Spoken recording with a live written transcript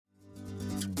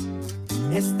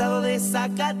Estado de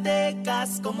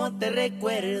Zacatecas, como te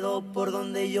recuerdo por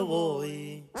donde yo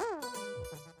voy.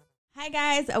 Hi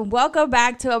guys, welcome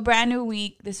back to a brand new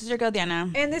week. This is your girl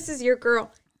Diana. And this is your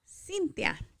girl,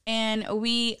 Cynthia. And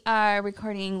we are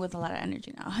recording with a lot of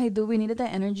energy now. Hi, dude, we needed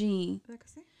that energy.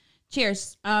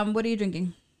 Cheers. What are you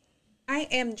drinking? I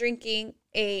am drinking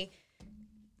a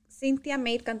Cynthia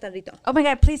made cantadito. Oh my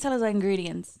god, please tell us the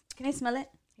ingredients. Can I smell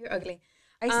it? You're ugly.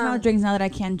 I smell drinks now that I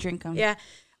can't drink them. Yeah.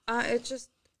 It's just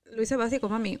lo hice básico,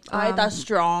 mami. Ay, está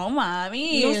strong,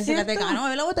 mami. No es cierto.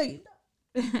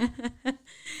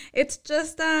 It's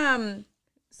just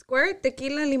squirt,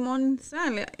 tequila, limón,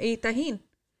 sal, y tajín.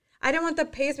 I didn't want the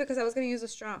paste because I was going to use a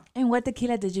straw. And what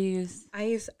tequila did you use? I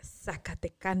use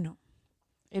Zacatecano.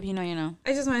 If you know, you know.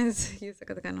 I just wanted to use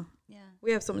Zacatecano. Yeah.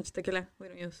 We have so much tequila we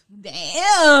don't use.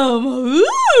 Damn.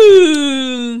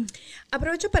 Ooh.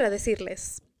 Aprovecho para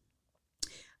decirles.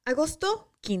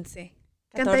 Agosto 15.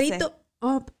 14. Cantadito.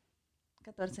 Oh,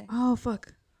 14. oh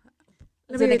fuck.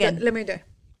 Let's do it again. Let me do it.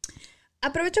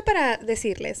 Aprovecho para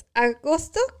decirles.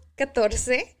 Agosto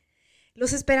 14.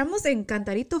 Los esperamos en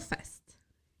Cantarito Fest.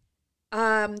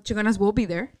 Chingonas will be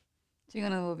there.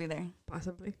 Chingona will be there.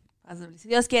 Possibly. Possibly. Si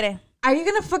Dios quiere. Are you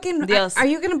gonna fucking... Dios. Are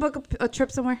you gonna book a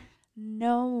trip somewhere?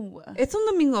 No. It's un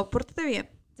domingo. Pórtate bien.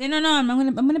 Sí, no, I'm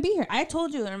gonna be here. I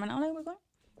told you, hermana. Like, we're going.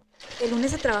 ¿El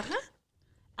lunes se trabaja?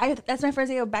 That's my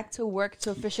first day back to work to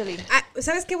officially.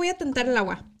 ¿Sabes qué? Voy a tentar el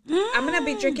agua. I'm gonna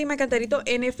be drinking my cantarito,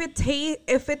 and if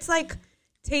it's like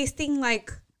tasting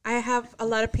like I have a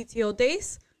lot of PTO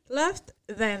days left,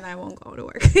 then I won't go to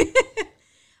work.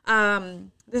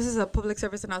 This is a public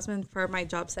service announcement for my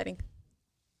job setting.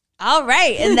 All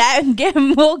right, and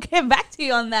we'll get back to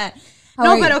you on that.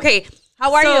 Okay.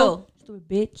 How are you? Stupid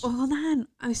bitch. Hold on,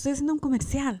 estoy haciendo un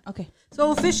comercial. Okay.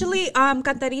 So officially,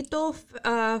 Cantarito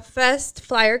Fest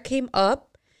flyer came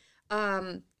up.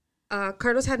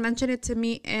 Carlos had mentioned it to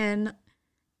me, and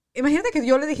imagínate que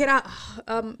yo le dijera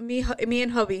me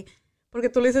and hubby, porque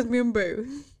tú le dices me and bae.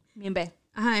 Me and bae.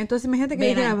 Ajá, entonces imagínate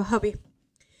que le dijera hubby.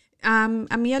 A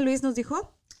mí a Luis nos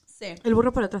dijo. Sí. El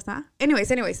burro por atrás está. Anyways.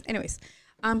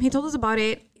 He told us about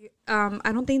it.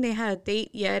 I don't think they had a date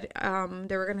yet.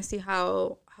 They were gonna see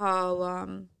how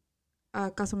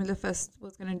Casa Humilde Fest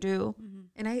was gonna do,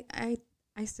 and I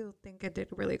still think it did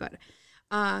really good.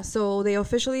 So they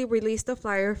officially released the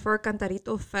flyer for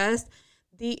Cantarito Fest.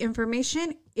 The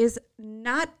information is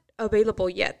not available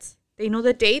yet. They know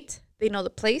the date, they know the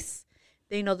place,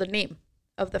 they know the name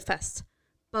of the fest,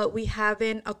 but we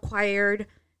haven't acquired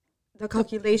the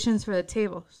calculations for the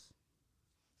tables.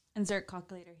 Insert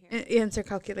calculator here. Insert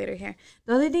calculator here.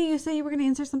 The other day you said you were going to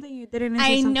insert something, you didn't insert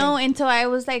something. I know, until I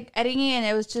was like editing it and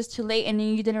it was just too late and then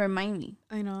you didn't remind me.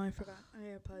 I know, I forgot. I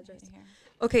apologize.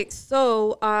 Okay,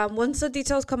 so once the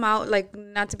details come out, like,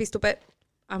 not to be stupid,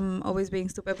 I'm always being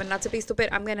stupid, but not to be stupid,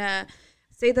 I'm going to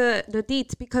say the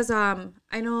deets because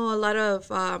I know a lot of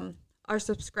our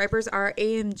subscribers are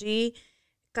AMG,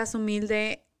 Casa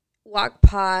Humilde, Walk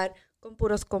Pod, Con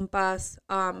Puros Compas,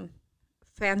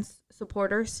 fans,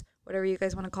 supporters, whatever you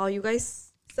guys want to call you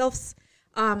guys selves.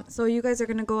 So you guys are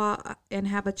going to go out and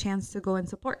have a chance to go and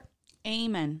support.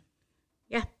 Amen.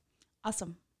 Yeah.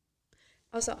 Awesome.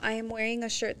 Also, I am wearing a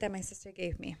shirt that my sister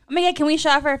gave me. Oh my god, can we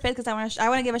show off our fit? Because I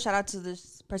want to give a shout out to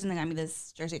this person that got me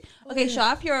this jersey. Okay, show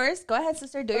off yours. Go ahead,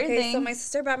 sister. Do your thing. Okay, so my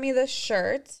sister bought me this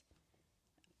shirt.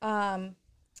 I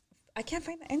can't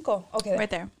find the ankle. Okay. Right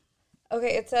there.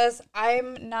 Okay, it says,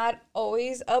 I'm not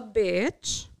always a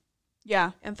bitch.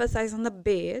 Yeah. Emphasize on the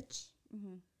bitch.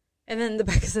 Mm-hmm. And then the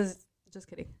back says, just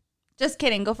kidding. Just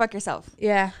kidding. Go fuck yourself.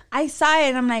 Yeah. I saw it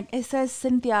and I'm like, it says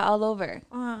Cynthia all over.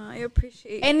 Oh, I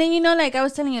appreciate it. And then, you know, like I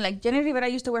was telling you, like Jenny Rivera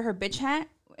used to wear her bitch hat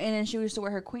and then she used to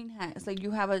wear her queen hat. It's like you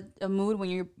have a mood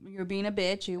when you're being a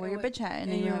bitch, you wear your bitch hat.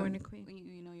 And then you're wearing a queen.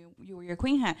 You wear your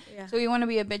queen hat. Yeah. So you want to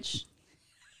be a bitch.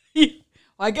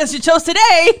 Well, I guess you chose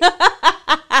today.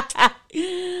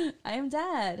 I am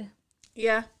dad.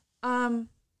 Yeah.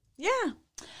 Yeah.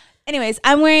 Anyways,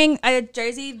 I'm wearing a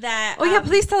jersey that... Oh, yeah,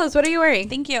 please tell us. What are you wearing?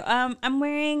 Thank you. I'm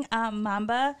wearing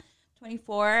Mamba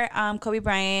 24, Kobe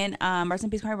Bryant, rest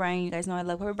in peace, Kobe Bryant. You guys know I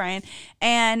love Kobe Bryant.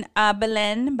 And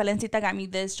Belencita got me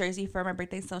this jersey for my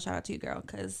birthday, so shout out to you, girl,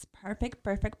 because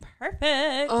perfect.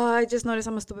 Oh, I just noticed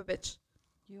I'm a stupid bitch.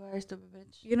 You are a stupid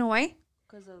bitch. You know why?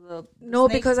 Because of the No,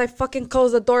 snake? because I fucking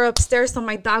closed the door upstairs so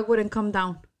my dog wouldn't come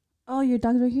down. Oh, your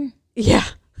dog's right here? Yeah.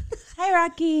 Hi,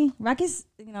 Rocky. Rocky's,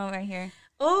 right here.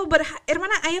 Oh, but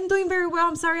hermana, I am doing very well.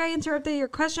 I'm sorry I interrupted your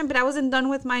question, but I wasn't done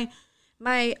with my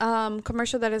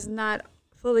commercial that is not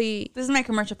fully... This is my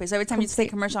commercial face. Every time you say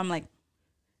commercial, I'm like...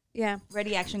 Yeah.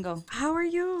 Ready, action, go. How are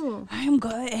you? I am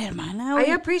good, hermana.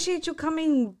 I appreciate you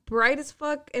coming bright as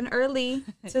fuck and early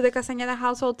to the Castañeda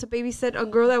household to babysit a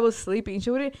girl that was sleeping. She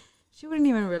wouldn't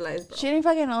even realize, bro. She didn't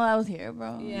fucking know I was here,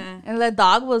 bro. Yeah. And the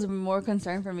dog was more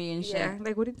concerned for me and shit. Yeah.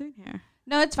 Like, what are you doing here?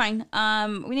 No, it's fine.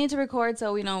 We need to record,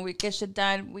 so we get shit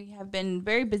done. We have been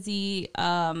very busy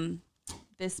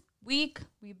this week.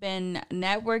 We've been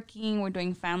networking. We're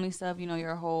doing family stuff.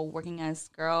 You're a whole working ass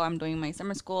girl. I'm doing my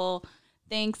summer school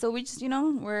thing. So we just,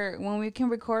 when we can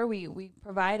record, we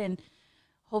provide, and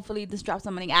hopefully this drops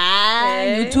some money.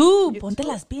 YouTube. Ponte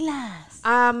las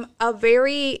pilas. A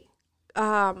very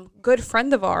good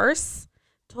friend of ours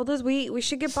told us we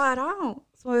should get bought out.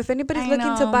 So if anybody's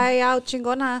looking to buy out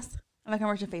Chingonas. I'm like,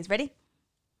 commercial face. Ready?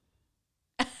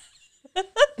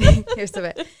 Here's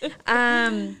the bit.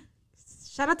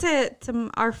 Shout out to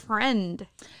our friend.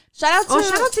 Shout out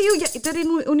to you. Did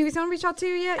Univision reach out to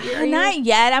you yet? Not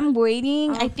yet. I'm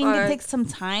waiting. I think it takes some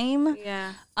time.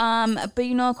 Yeah. But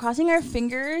crossing our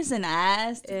fingers and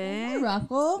ask.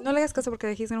 Rocco. No le hagas caso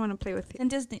porque he's gonna want to play with you.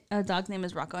 Cynthia's dog's name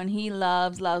is Rocco, and he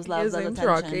loves attention.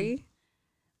 Rocky.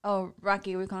 Oh,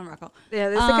 Rocky. We call him Rocco. Yeah,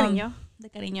 there's the cariño. The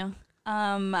cariño.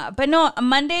 But no,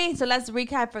 Monday. So let's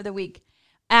recap for the week.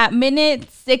 At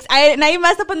minute 6, I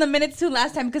messed up on the minutes too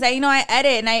last time because I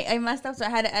edit and I messed up, so I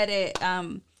had to edit.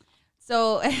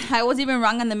 So I was even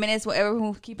wrong on the minutes. Whatever,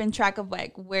 who's keeping track of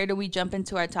like where do we jump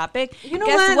into our topic?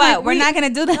 Guess what? Like, we're not gonna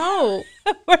do that. No,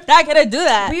 we're not gonna do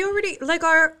that. We already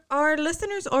our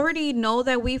listeners already know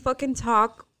that we fucking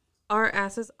talk our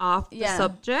asses off the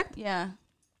subject. Yeah.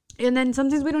 And then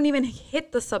sometimes we don't even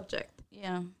hit the subject.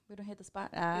 Yeah, we don't hit the spot.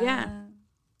 Yeah.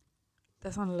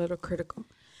 That sounds a little critical.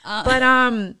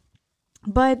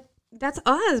 But that's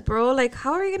us, bro. Like,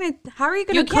 how are you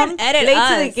gonna come edit late us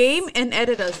to the game and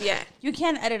edit us? Yeah, you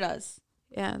can't edit us.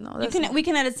 Yeah, no, we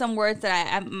can edit some words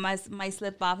that I might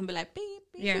slip off and be like beep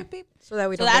beep beep beep. So that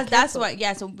we don't. So that's what.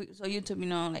 Yeah. So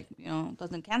YouTube,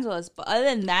 doesn't cancel us. But other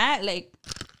than that, like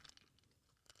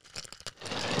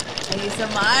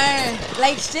ASMR,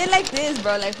 like shit like this,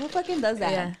 bro. Like who fucking does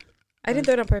that? Yeah, I didn't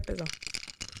do it on purpose though.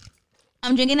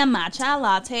 I'm drinking a matcha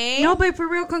latte. No, but for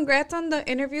real, congrats on the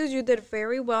interviews. You did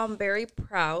very well. I'm very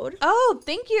proud. Oh,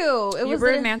 thank you. It was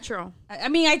very natural. I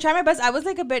mean, I tried my best. I was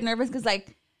like a bit nervous because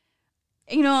like,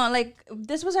 like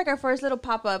this was like our first little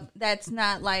pop-up that's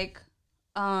not like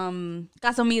Casa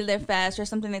Humilde Fest or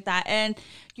something like that. And,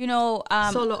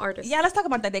 solo artists. Yeah, let's talk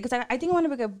about that day because I think I want to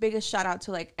make a biggest shout out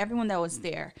to like everyone that was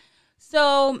there.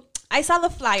 So I saw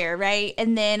the flyer, right?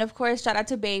 And then, of course, shout out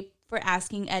to Babe for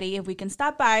asking Eddie if we can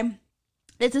stop by.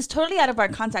 This is totally out of our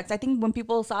context. I think when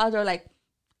people saw us, they're like,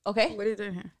 okay. What are you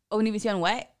doing here? Univision,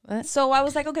 what? So I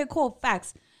was like, okay, cool,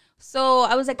 facts. So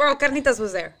I was like, bro, Carnitas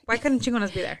was there. Why couldn't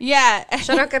Chingonas be there? Yeah.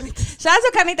 Shout out Carnitas. Shout out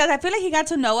to Carnitas. I feel like he got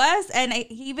to know us. And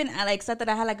he even like said that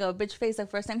I had like a bitch face the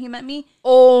first time he met me.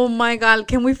 Oh my God.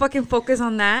 Can we fucking focus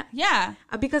on that? Yeah.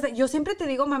 Because yo siempre te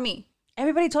digo, mami.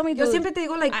 Everybody told me, dude. Yo siempre te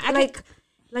digo,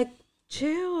 like,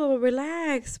 chill,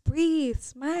 relax, breathe,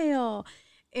 smile.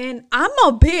 And I'm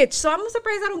a bitch, so I'm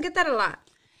surprised I don't get that a lot.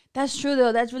 That's true,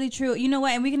 though. That's really true. You know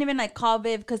what? And we can even, like, call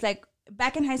Viv, because, like,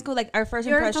 back in high school, like, our first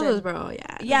impression. Told us, bro.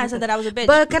 Yeah. Yeah, so that I was a bitch.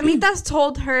 But Carnitas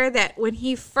told her that when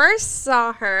he first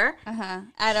saw her,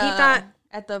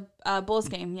 at the Bulls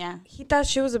game, yeah. He thought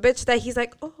she was a bitch, that he's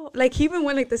like, oh, like, he even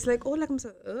went like this, like, oh, like, I'm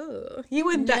so, he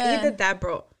went that, he did that,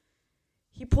 bro.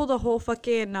 He pulled a whole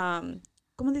fucking,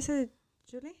 ¿cómo dice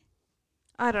Julie?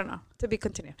 I don't know, to be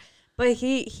continued. But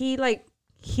he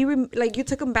you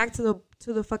took him back to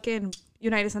the fucking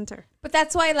United Center. But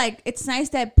that's why, like, it's nice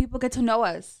that people get to know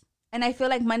us. And I feel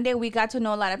like Monday we got to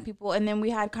know a lot of people, and then we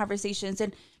had conversations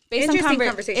and interesting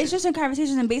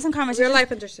conversations and based on conversations, real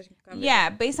life interesting conversations. Yeah,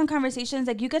 based on conversations,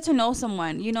 like you get to know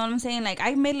someone. You know what I'm saying? Like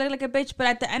I may look like a bitch, but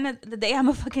at the end of the day, I'm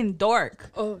a fucking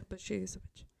dork. Oh, but she is a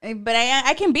bitch. But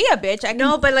I can be a bitch.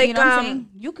 But like you know what I'm saying?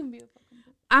 You can be a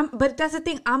fucking bitch. But that's the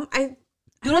thing. I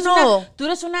don't know. Tú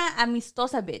eres una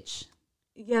amistosa bitch.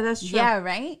 Yeah, that's true. Yeah,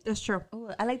 right? That's true.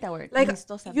 Ooh, I like that word. Like,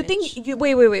 amistosa you bitch. think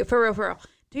wait, for real.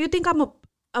 Do you think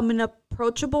I'm an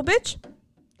approachable bitch?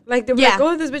 Like they're like,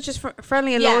 oh, this bitch is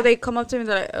friendly, and then they come up to me and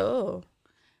they're like, oh.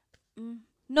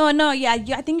 No, yeah,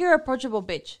 I think you're an approachable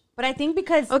bitch. But I think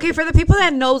because okay, for the people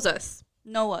that know us,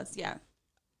 yeah.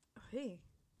 Hey.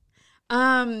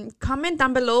 Comment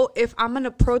down below if I'm an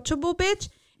approachable bitch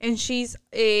and she's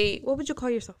a, what would you call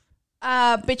yourself?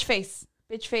 Bitch face.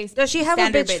 Bitch face. Does she have a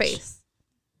bitch face?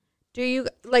 Do you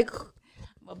like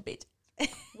a bitch?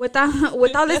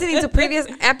 Without listening to previous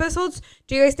episodes,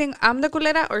 do you guys think I'm the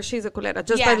culera or she's a culera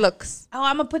just by looks? Oh,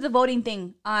 I'm gonna put the voting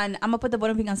thing on. I'm gonna put the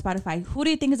voting thing on Spotify. Who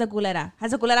do you think is a culera?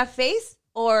 Has a culera face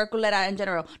or culera in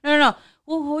general? No.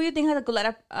 Who do you think has a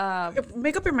culera?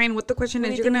 Make up your mind what the question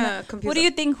is. You're gonna confuse. Who do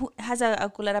you think has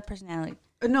a culera personality?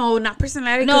 No, not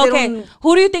personality. No, okay.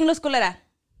 Who do you think los culera?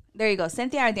 There you go,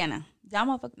 Cynthia or Diana.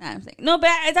 I'm saying no, but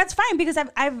that's fine because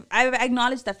I've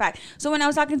acknowledged the fact. So when I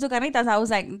was talking to Carnitas, I was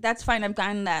like, that's fine. I've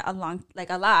gotten that along like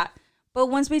a lot. But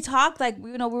once we talked, like,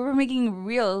 you know, we were making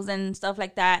reels and stuff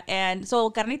like that. And so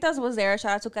Carnitas was there.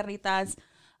 Shout out to Carnitas.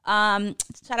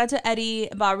 Shout out to Eddie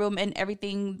Ballroom and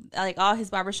everything, like all his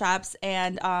barbershops.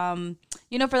 And,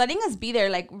 you know, for letting us be there,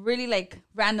 like, really, like,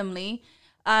 randomly.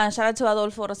 Shout out to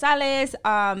Adolfo Rosales.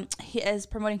 He is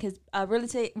promoting his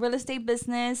real estate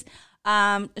business.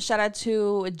 Shout out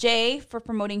to Jay for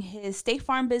promoting his State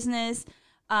Farm business.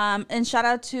 And shout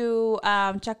out to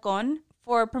Chacon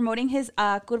for promoting his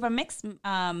Curva Mix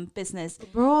business.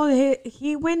 Bro,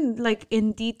 he went like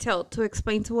in detail to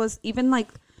explain to us even like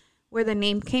where the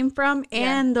name came from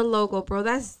and the logo, bro.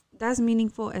 That's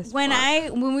meaningful as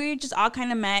when we just all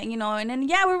kind of met, you know, and then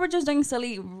we were just doing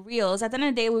silly reels. At the end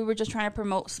of the day, we were just trying to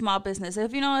promote small business.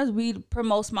 If you know us, we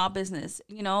promote small business,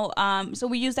 you know. So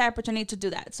we used that opportunity to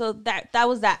do that. So that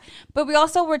was that. But we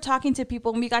also were talking to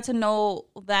people and we got to know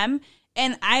them.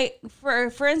 And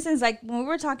for instance, like when we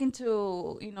were talking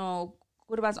to, you know,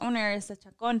 Curva's owner,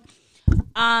 Chacon,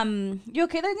 you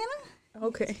okay there, Diana?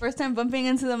 Okay. First time bumping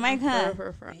into the mic, huh?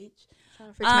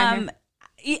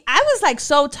 I was like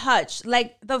so touched,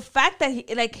 like the fact that he,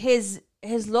 like his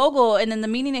logo and then the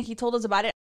meaning that he told us about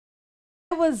it.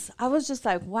 I was just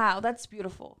like, wow, that's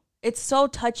beautiful. It's so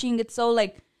touching. It's so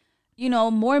like, you know,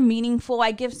 more meaningful.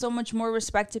 I give so much more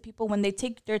respect to people when they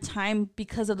take their time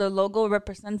because of the logo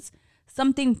represents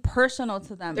something personal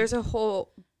to them. There's a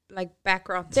whole like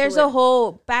background. There's a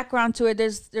whole background to it.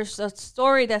 There's a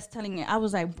story that's telling it. I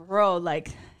was like, bro,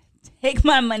 like. Take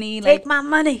my money. Take my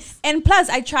money. And plus,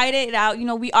 I tried it out. You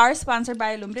know, we are sponsored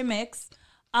by Lumbre Mix.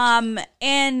 And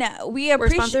we're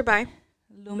sponsored by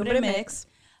Lumbre Mix.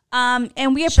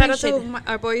 And we appreciate... Shout out to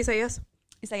our boy Isaias.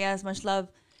 Isaias, much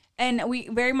love. And we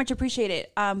very much appreciate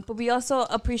it. But we also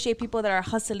appreciate people that are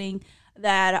hustling,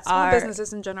 that small are...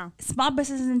 businesses in general. Small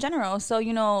businesses in general. So,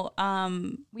 you know,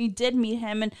 we did meet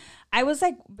him. And I was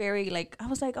like very like... I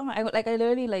was like, oh, I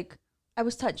literally like... I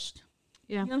was touched.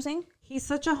 Yeah. You know what I'm saying? He's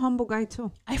such a humble guy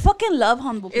too. I fucking love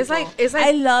humble people. It's like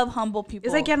I love humble people.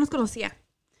 It's like ya nos conocía.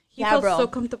 He felt bro. so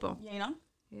comfortable. Yeah, you know?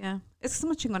 Yeah. Es que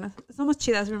somos chingonas. Somos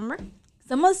chidas, remember?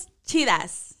 Somos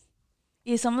chidas.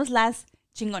 Y somos las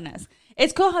chingonas.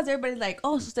 It's cool how everybody's like,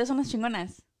 oh, so ustedes son las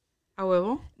chingonas. A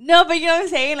huevo? No, but you know what I'm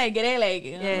saying? Like, get it? Like,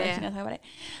 yeah.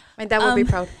 My dad would be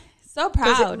proud. So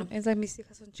proud. It's like, mis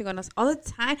hijas son chingonas. All the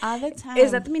time. All the time.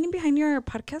 Is that the meaning behind your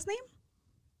podcast name?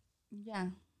 Yeah.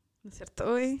 No es cierto,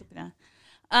 güey.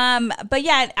 But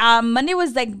yeah, Monday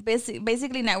was like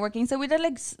basically networking. So we did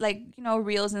like you know,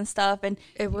 reels and stuff. And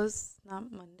it was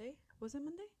not Monday. Was it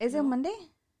Monday? Is it Monday?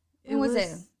 When was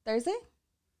it? Thursday?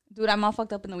 Dude, I'm all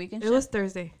fucked up in the weekend. It was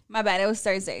Thursday. My bad. It was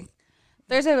Thursday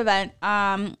event.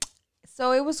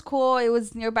 So it was cool. It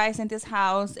was nearby Cynthia's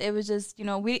house. It was just, you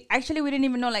know, we didn't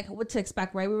even know like what to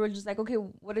expect, right? We were just like, okay,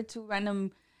 what are two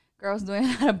random girls doing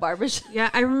at a barbershop?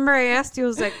 Yeah, I remember I asked you, I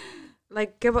was like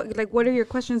what are your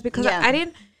questions? Because I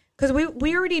didn't, because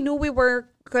we already knew we were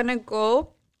gonna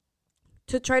go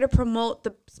to try to promote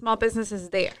the small businesses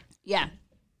there. Yeah,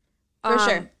 for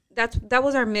sure. That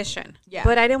was our mission. Yeah,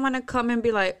 but I didn't want to come and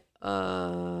be like,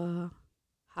 hi,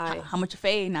 how much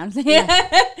fee? Now I'm saying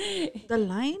the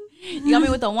line. You got me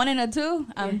with a 1 and a 2.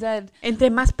 I'm dead. Entre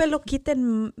más pelo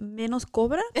quiten, menos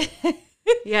cobra.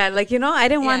 Yeah, like, you know, I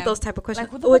didn't want those type of questions.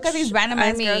 Like, who the fuck are these random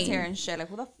ass girls here and shit? Like,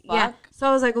 who the fuck? Yeah. So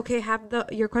I was like, okay, have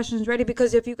your questions ready,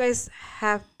 because if you guys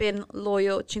have been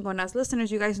loyal Chingonas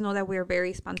listeners, you guys know that we're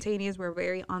very spontaneous. We're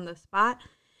very on the spot.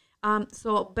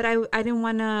 But I didn't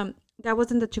want to, that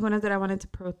wasn't the Chingonas that I wanted to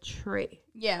portray.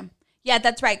 Yeah. Yeah,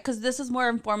 that's right. Because this is more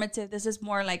informative. This is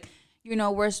more like, you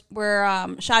know, we're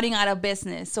shouting out a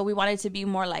business. So we wanted to be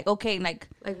more like, okay, like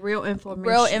real information.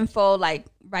 Real info, like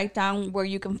write down where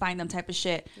you can find them type of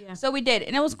shit. Yeah. So we did.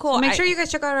 And it was cool. So make sure you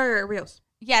guys check out our reels.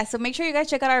 Yeah, so make sure you guys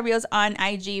check out our reels on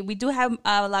IG. We do have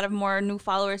a lot of more new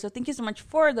followers. So thank you so much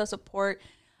for the support.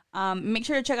 Make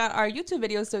sure to check out our YouTube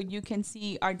videos so you can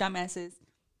see our dumbasses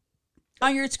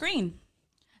on your screen.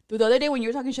 Dude, the other day when you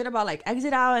were talking shit about like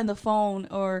exit out on the phone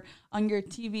or on your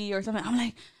TV or something, I'm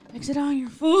like, exit out on your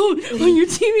phone, on your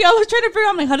TV. I was trying to figure out,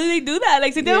 I'm like, how do they do that?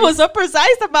 Like, Cynthia was so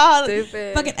precise about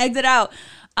fucking exit out.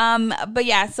 But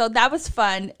yeah, so that was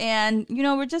fun. And, you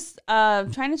know, we're just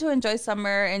trying to enjoy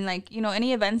summer, and like, you know,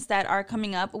 any events that are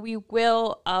coming up, we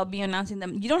will be announcing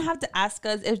them. You don't have to ask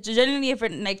us. If generally, if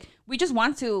it, like, we just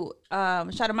want to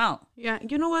shout them out. Yeah,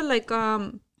 you know what? Like,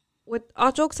 with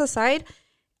all jokes aside,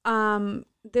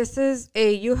 this is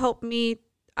a you help me,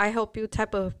 I help you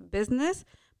type of business,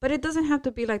 but it doesn't have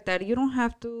to be like that. You don't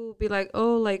have to be like,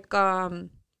 oh, like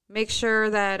make sure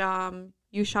that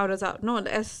you shout us out. No,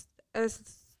 as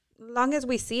long as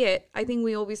we see it, I think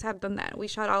we always have done that. We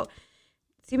shout out.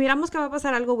 Si miramos que va a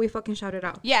pasar algo, we fucking shout it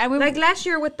out. Yeah, like last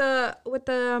year with the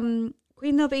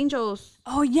Queen of Angels.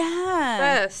 Oh yeah.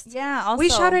 Fest. Yeah. Also, we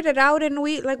shouted it out, and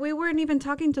we weren't even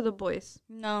talking to the boys.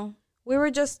 No. We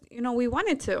were just, we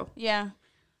wanted to. Yeah.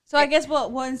 So I guess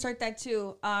we'll insert that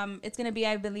too. It's gonna be,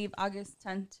 I believe, August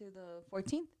 10th to the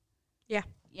 14th. Yeah.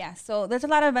 Yeah. So there's a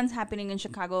lot of events happening in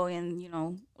Chicago, and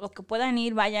lo que puedan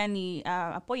ir, vayan y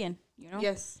apoyen.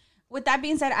 Yes. With that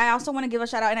being said, I also want to give a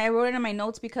shout out, and I wrote it in my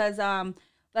notes because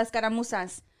Las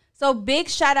Caramuzas. So big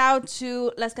shout out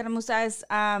to Las Caramuzas.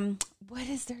 What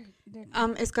is their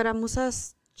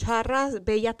Escaramuzas Charras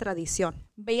Bella Tradición.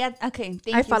 Bella. Okay, thank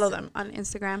you. I follow them on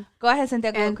Instagram. Go ahead,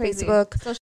 Cynthia. Go and crazy. Facebook.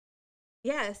 So,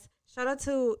 yes. Shout out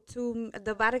to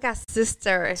the Vargas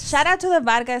sisters. Shout out to the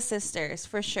Vargas sisters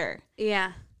for sure.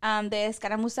 Yeah. De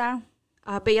Escaramuza.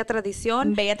 Bella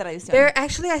Tradición. Bella Tradición. They're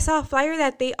actually, I saw a flyer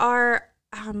that they are.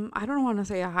 I don't want to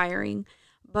say hiring,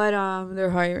 but they're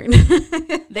hiring.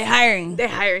 They're hiring. They're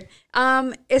hiring.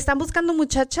 Están buscando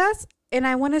muchachas, and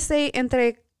I want to say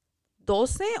entre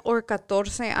 12 or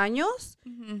 14 años,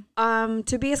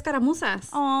 to be escaramuzas.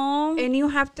 Oh. And you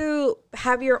have to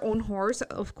have your own horse,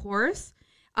 of course.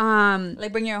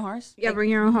 Like bring your own horse? Yeah, like, bring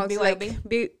your own horse.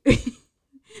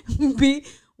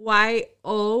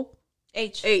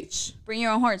 BYOHH. Bring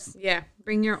your own horse. Yeah,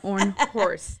 bring your own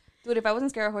horse. Dude, if I wasn't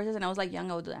scared of horses and I was like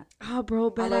young, I would do that. Oh, bro,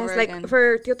 badass. Like again.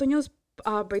 For Tío Toño's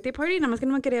birthday party, nada más que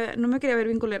no me quería ver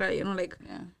bien culera,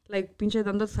 like pinche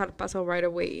dando zarpazo right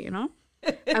away,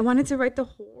 I wanted to ride the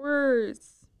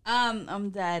horse.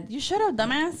 I'm dead. You should have,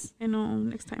 dumbass. I know,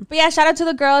 next time. But yeah, shout out to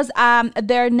the girls.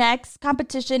 Their next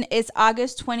competition is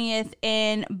August 20th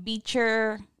in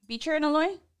Beecher,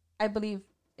 Illinois, I believe.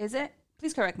 Is it?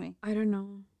 Please correct me. I don't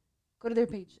know. Go to their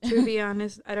page. To be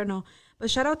honest, I don't know. But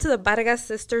shout out to the Vargas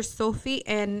sisters, Sophie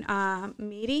and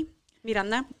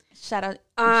Miranda. Shout out,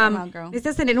 girl.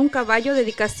 Necesitas tener un caballo,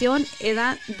 dedicación,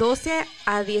 edad 12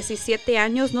 a 17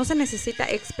 años. No se necesita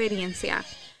experiencia.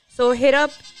 So hit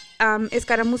up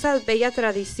Escaramuzas Bella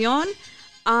Tradición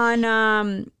on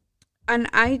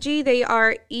IG. They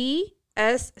are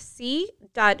esc.bella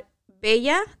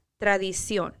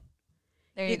tradición.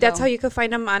 There you That's go. how you can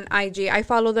find them on IG. I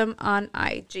follow them on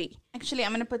IG. Actually,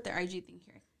 I'm gonna put their IG thing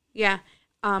here. Yeah.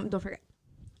 Don't forget.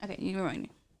 Okay, you remind me.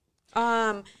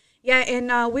 Yeah,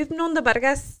 and we've known the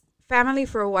Vargas family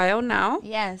for a while now.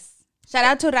 Yes. Shout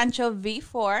out to Rancho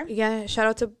V4. Yeah, shout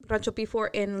out to Rancho V4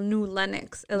 in New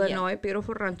Lenox, Illinois. Yeah.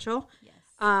 Beautiful rancho. Yes.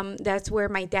 That's where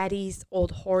my daddy's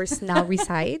old horse now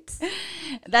resides.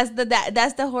 That's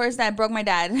the horse that broke my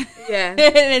dad. Yeah.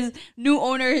 His new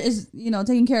owner is,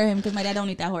 taking care of him because my dad don't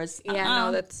need that horse.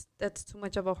 Yeah, no, that's too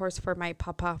much of a horse for my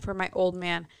papa, for my old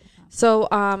man. So,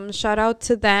 shout out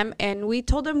to them. And we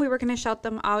told them we were going to shout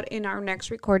them out in our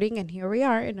next recording. And here we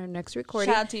are in our next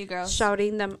recording. Shout out to you girls.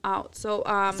 Shouting them out. So,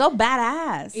 so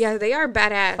badass. Yeah, they are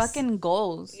badass. Fucking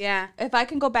goals. Yeah. If I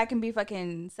can go back and be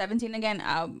fucking 17 again,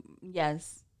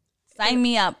 yes. Sign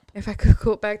me up. If I could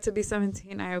go back to be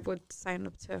 17, I would sign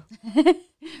up too.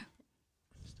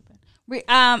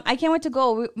 I can't wait to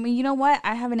go. You know what?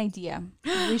 I have an idea.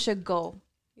 We should go.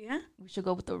 Yeah? We should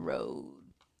go with the road.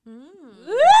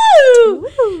 Woo!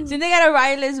 So they got a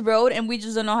wireless road and we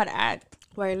just don't know how to act.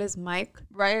 Wireless mic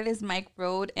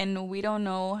road, and we don't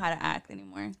know how to act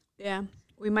anymore. Yeah,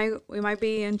 we might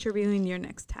be interviewing your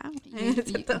next time.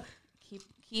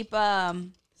 Keep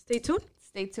Stay tuned.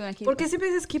 Stay tuned. And keep. ¿Por qué siempre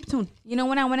dices keep tuned? You know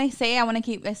when I want to say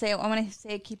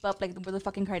keep up like with the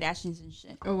fucking Kardashians and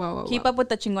shit. Oh wow. Keep up with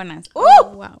the chingonas.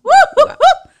 Oh, wow. Woo!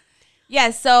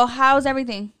 Yes. So how's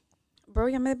everything? Bro,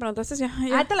 ya me preguntaste ya.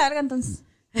 Te larga entonces.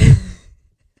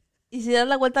 Y si das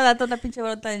la vuelta, date otra pinche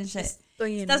brota en shit.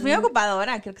 Estás muy ocupada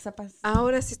ahora, creo que sepas.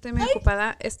 Ahora sí estoy muy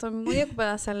ocupada. Estoy muy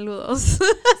ocupada. Saludos.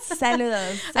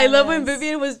 Saludos. I love when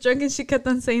Vivian was drunk and she kept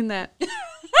on saying that.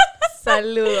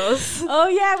 Saludos. Oh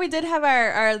yeah, we did have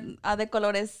our de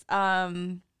colores.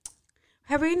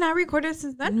 Have we not recorded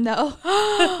since then? No.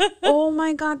 Oh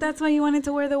my god, that's why you wanted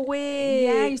to wear the wig.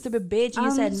 Yeah, you stupid bitch. And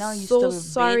you said no, you so stupid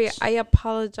sorry. bitch. I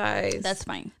apologize. That's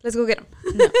fine. Let's go get them.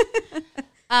 No.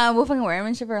 We'll fucking wear them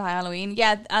and shit for Halloween.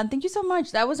 Yeah, thank you so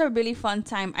much. That was a really fun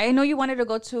time. I know you wanted to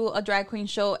go to a drag queen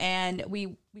show, and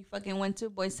we fucking went to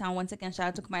Boys Town once again. Shout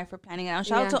out to Kumaya for planning it out.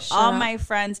 Shout out to all my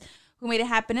friends who made it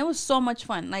happen. It was so much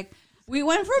fun. Like, we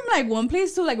went from like one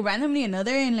place to like randomly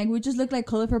another, and like we just looked like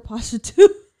colorful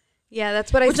prostitutes. Yeah,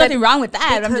 that's what I said. There's nothing wrong with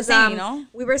that. Because, I'm just saying,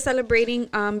 we were celebrating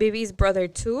Vivi's brother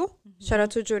too. Shout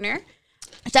out to Junior.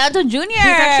 Shout out to Junior. He's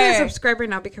actually a subscriber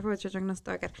now. Be careful with your Junior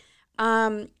stalker.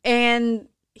 And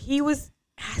he was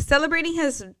celebrating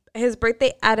his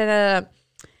birthday at a,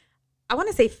 I want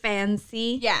to say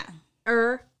fancy. Yeah.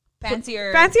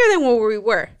 Fancier than what we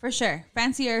were. For sure.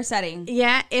 Fancier setting.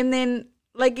 Yeah. And then,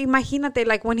 like, imagínate,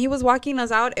 like, when he was walking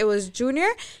us out, it was Junior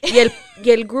y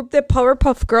el group de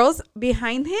Powerpuff Girls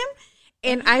behind him.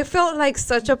 And I felt like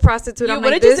such a prostitute. What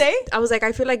did you say? I was like,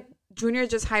 I feel like Junior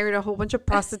just hired a whole bunch of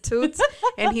prostitutes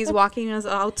and he's walking us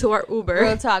out to our Uber.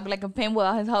 Real talk, like a pin with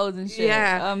all his hoes and shit.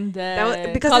 Yeah. I'm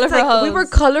dead. Because it's like, we were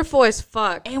colorful as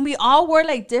fuck. And we all wore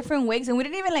like different wigs and we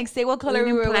didn't even like say what color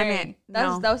we were wearing.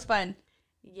 That was fun.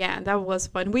 Yeah, that was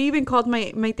fun. We even called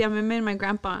my tia Meme and my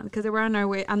grandpa because they were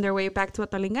on their way back to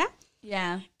Atalinga.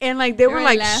 Yeah. And like they were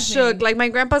like laughing. Shook. Like my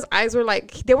grandpa's eyes were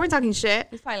like, they weren't talking shit.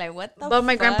 It's probably like, what the But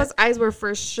my grandpa's eyes were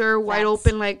for sure wide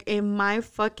open. Like, am I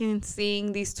fucking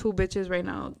seeing these two bitches right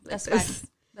now? That's facts.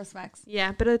 That's facts.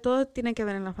 Yeah, pero todo tiene que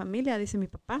ver en la familia, dice mi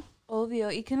papá. Obvio.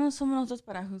 ¿Y qué no somos nosotros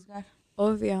para juzgar?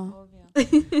 Obvio.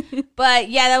 But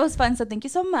yeah, that was fun. So thank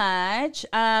you so much.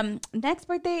 Next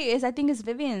birthday is, I think, is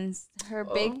Vivian's. Her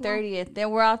big 30th. Then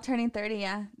we're all turning 30.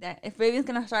 Yeah. If Vivian's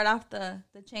gonna start off the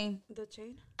chain. The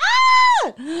chain. Ah!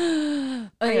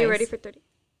 Are you ready for 30?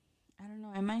 I don't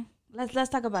know. Am I? Let's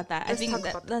talk about that.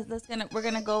 We're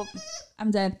gonna go.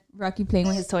 I'm dead. Rocky playing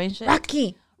with his toy and shit.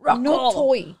 Rocky. No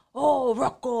toy. Oh,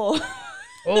 Rocco.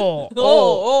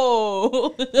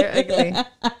 Oh. You're ugly.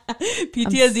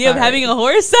 PTSD of having a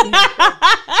horse.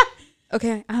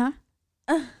 Okay.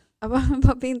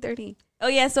 About being 30. Oh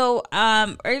yeah. So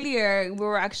earlier we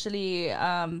were actually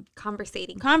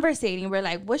conversating. We're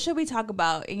like, what should we talk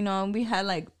about? You know, we had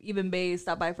like even Bay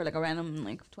stop by for like a random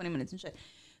like 20 minutes and shit.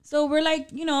 So we're like,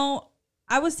 you know,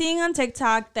 I was seeing on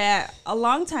TikTok that a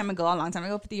long time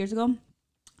ago, 50 years ago,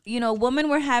 you know, women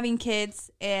were having kids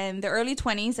in the early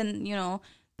 20s, and you know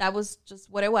that was just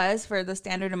what it was for the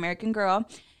standard American girl.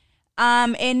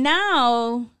 And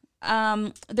now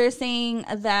they're saying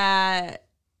that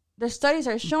the studies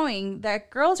are showing that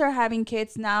girls are having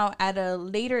kids now at a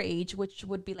later age, which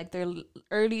would be like their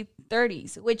early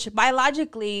 30s, which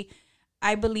biologically,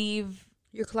 I believe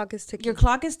your clock is ticking. Your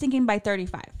clock is ticking by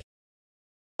 35.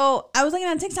 So I was looking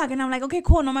at TikTok and I'm like, okay,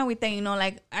 cool, no me agüite, you know,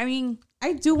 like, I mean,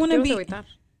 I do want to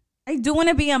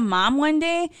be a mom one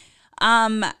day.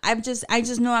 I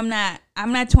just know I'm not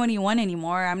 21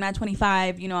 anymore. I'm not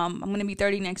 25. You know, I'm going to be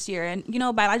 30 next year. And, you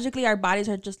know, biologically, our bodies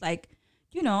are just like,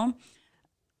 you know,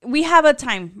 we have a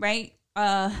time, right?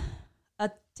 A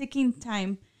ticking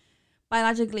time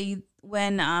biologically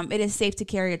when it is safe to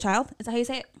carry a child. Is that how you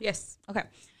say it? Yes. Okay.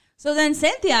 So then,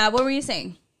 Cynthia, what were you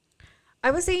saying? I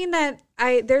was saying that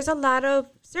there's a lot of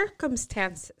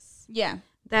circumstances. Yeah.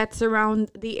 That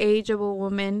surround the age of a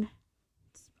woman's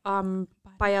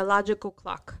biological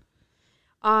clock.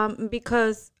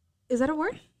 Because, is that a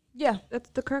word? Yeah.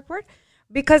 That's the correct word?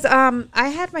 Because I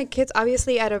had my kids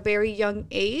obviously at a very young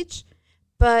age.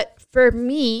 But for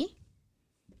me,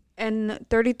 and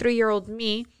 33-year-old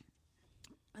me,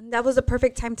 that was the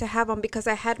perfect time to have them because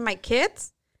I had my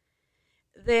kids.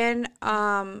 Then,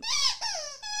 and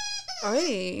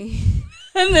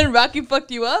then Rocky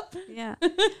fucked you up? Yeah.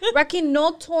 Rocky,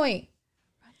 no toy.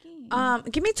 Rocky.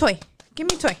 Give me toy.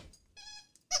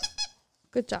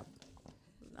 Good job.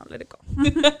 Now let it go.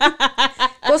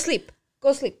 Go sleep.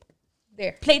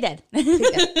 There. Play dead.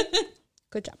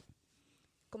 Good job.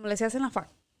 Como le hacen la farm.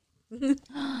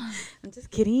 I'm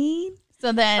just kidding.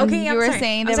 So then you were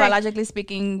saying that biologically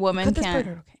speaking, women can't.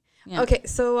 Okay. Yeah. Okay.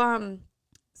 So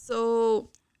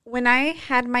when I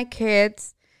had my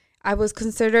kids, I was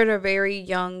considered a very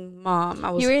young mom.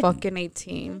 I was fucking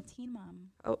 18. 18 mom.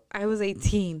 Oh, I was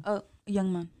 18. Oh, a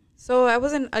young mom. So I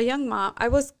wasn't a young mom. I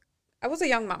was a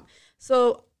young mom.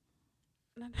 So,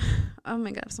 oh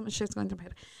my God, so much shit's going through my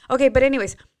head. Okay, but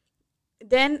anyways,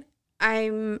 then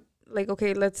I'm like,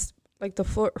 okay, let's, like the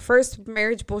first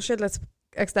marriage bullshit, let's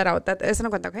X that out. Eso no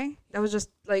cuenta, okay? That was just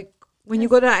like when you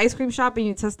go to an ice cream shop and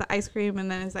you test the ice cream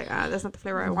and then it's like, that's not the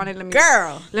flavor I wanted.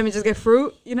 Let me just get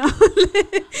fruit, you know?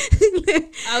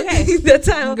 Okay. That's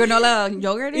how. Granola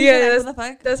yogurt? Yeah,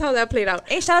 that's how that played out.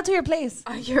 Hey, shout out to your place.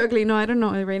 You're ugly. No, I don't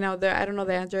know it right now. I don't know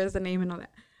the address, the name, and all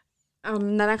that.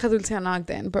 Naranja Dulce and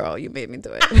Ogden. Bro, you made me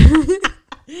do it.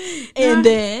 And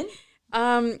then?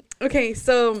 Okay,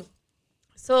 so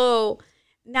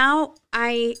now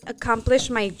I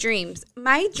accomplished my dreams.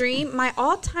 My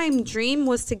all-time dream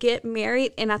was to get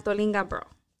married in Atolinga, bro.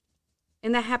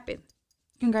 And that happened.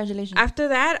 Congratulations. After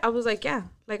that, I was like, yeah,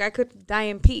 like I could die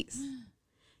in peace.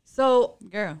 So,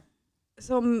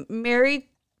 married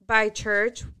by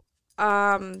church,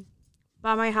 by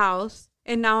my house.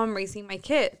 and now I'm raising my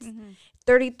kids.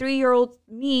 33-year-old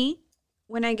me,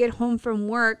 when I get home from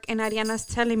work and Ariana's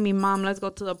telling me, Mom, let's go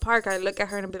to the park, I look at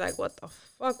her and be like, what the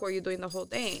fuck were you doing the whole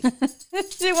day?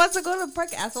 She wants to go to the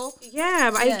park, asshole.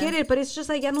 Yeah, I get it, but it's just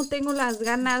like, ya no tengo las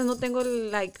ganas, no tengo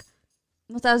like...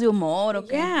 No estás de humor,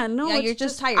 okay? Yeah, no. Yeah, you're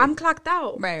just tired. I'm clocked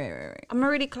out. Right. I'm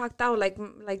already clocked out, like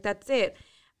that's it.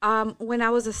 When I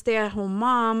was a stay-at-home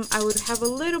mom, I would have a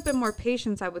little bit more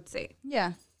patience, I would say.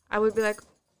 Yeah. I would be like,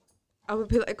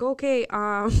 okay,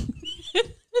 I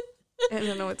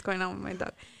don't know what's going on with my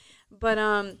dog. But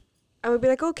I would be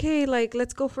like, okay, like,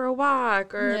 let's go for a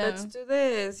walk or let's do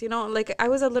this. You know, like, I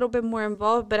was a little bit more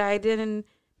involved, but I didn't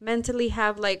mentally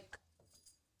have, like,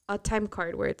 a time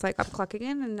card where it's like I'm clocking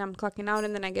in and I'm clocking out,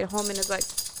 and then I get home and it's like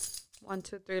 1,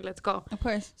 2, 3, let's go. Of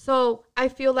course. So I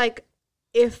feel like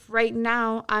if right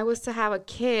now I was to have a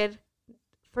kid,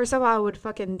 first of all, I would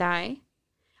fucking die.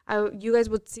 You guys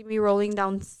would see me rolling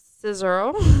down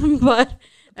scissor, but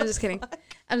I'm just kidding.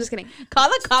 I'm just kidding. Call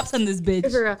the cops on this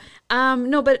bitch. For real.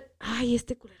 No, but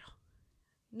este culero.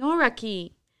 No,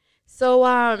 Rocky. So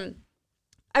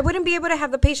I wouldn't be able to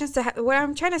have the patience to what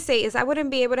I'm trying to say is I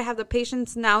wouldn't be able to have the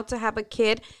patience now to have a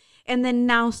kid and then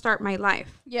now start my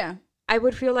life. Yeah. I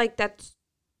would feel like that's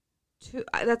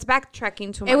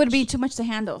backtracking too much. It would be too much to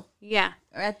handle. Yeah.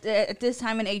 At this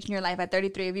time and age in your life, at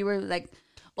 33, if you were like...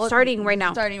 Starting right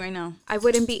now. I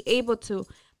wouldn't be able to.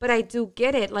 But I do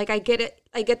get it. Like, I get it.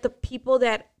 I get the people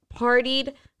that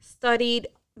partied, studied,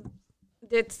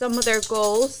 did some of their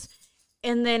goals,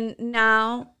 and then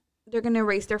now... they're going to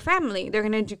raise their family. They're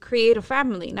going to create a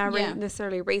family. Not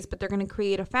necessarily raise, but they're going to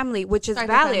create a family, which is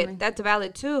valid. That's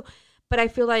valid too. But I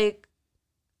feel like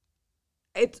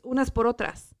it's unas por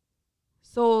otras.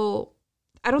 So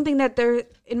I don't think that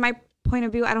in my point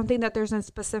of view, I don't think that there's a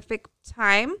specific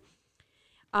time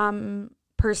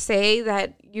per se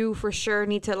that you for sure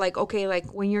need to like, okay,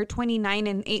 like when you're 29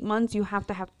 and 8 months, you have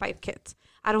to have 5 kids.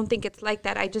 I don't think it's like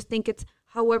that. I just think it's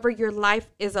however your life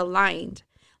is aligned.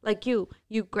 Like you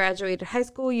graduated high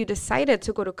school, you decided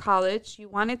to go to college, you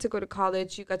wanted to go to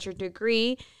college, you got your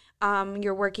degree,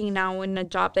 you're working now in a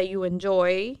job that you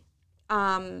enjoy,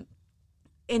 and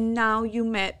now you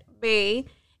met Bay,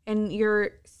 and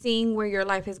you're seeing where your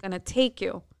life is going to take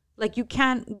you. Like, you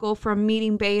can't go from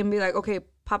meeting Bay and be like, okay,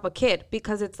 pop a kid,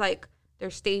 because it's like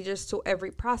there's stages to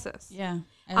every process. Yeah,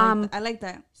 I like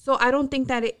that. So I don't think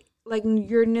that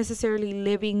you're necessarily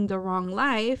living the wrong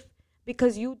life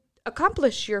because you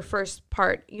accomplish your first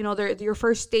part, your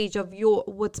first stage of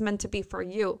what's meant to be for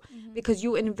you, because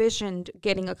you envisioned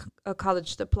getting a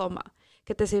college diploma.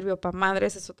 ¿Qué te sirvió pa'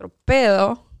 madres? Es otro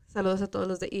pedo. Saludos a todos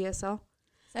los de ESL.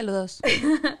 Saludos.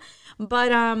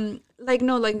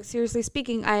 But seriously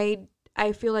speaking,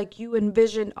 I feel like you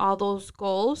envisioned all those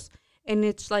goals, and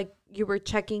it's like you were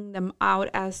checking them out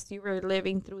as you were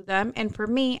living through them. And for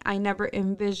me, I never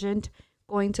envisioned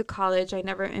going to college. I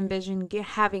never envisioned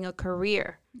having a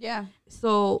career. Yeah.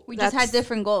 So we just had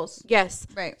different goals. Yes.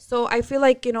 Right. So I feel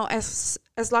like, as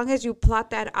long as you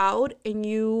plot that out and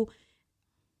you,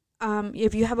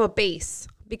 if you have a base,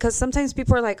 because sometimes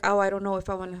people are like, oh, I don't know if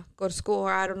I want to go to school,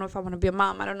 or I don't know if I want to be a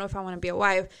mom. I don't know if I want to be a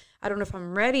wife. I don't know if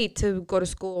I'm ready to go to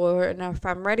school, or if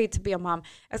I'm ready to be a mom.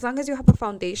 As long as you have a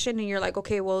foundation and you're like,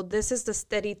 okay, well, this is the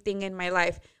steady thing in my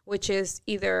life, which is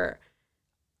either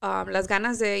las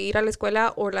ganas de ir a la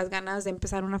escuela or las ganas de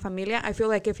empezar una familia. I feel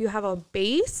like if you have a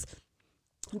base,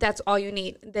 that's all you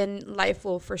need. Then life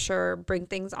will for sure bring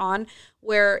things on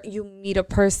where you meet a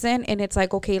person and it's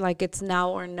like, okay, like it's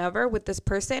now or never with this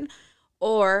person.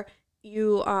 Or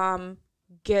you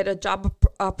get a job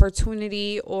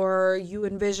opportunity, or you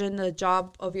envision the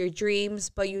job of your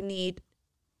dreams, but you need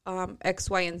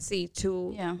X, Y, and Z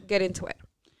to get into it.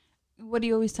 What do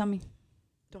you always tell me?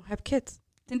 Don't have kids.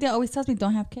 Cynthia always tells me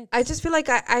don't have kids. I just feel like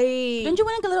I don't you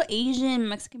want like a little Asian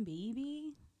Mexican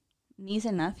baby, niece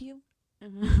and nephew,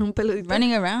 un peludito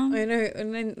running around?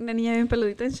 Una niña bien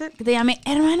peludita and shit. Que te llame,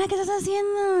 hermana, ¿qué estás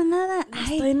haciendo? Nada.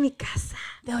 Ay, estoy en mi casa.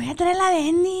 Te voy a traer la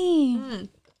Bendy.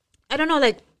 I don't know,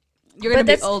 like you're gonna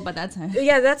be old by that time.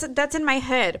 Yeah, that's in my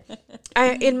head.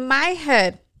 In my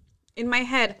head,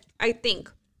 I think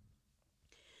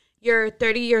you're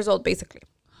 30 years old basically.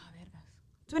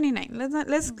 29.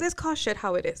 Let's call shit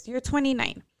how it is. You're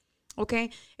 29. Okay?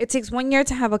 It takes 1 year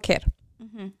to have a kid.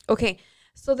 Mm-hmm. Okay.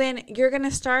 So then you're going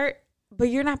to start, but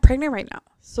you're not pregnant right now.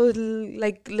 So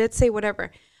like, let's say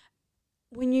whatever.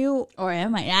 When you... Or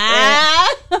am I?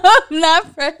 I'm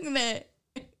not pregnant.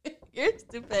 You're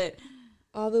stupid.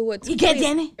 All the woods. You get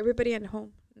Jenny. Everybody at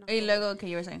home. No. Hey, logo. Okay,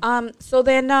 you were saying. So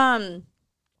then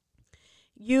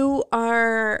you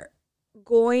are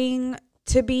going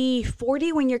to be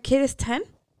 40 when your kid is 10.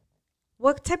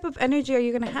 what type of energy are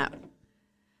you going to have?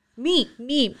 Me,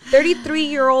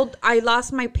 33-year-old, I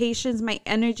lost my patience, my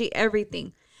energy,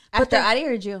 everything. After Ari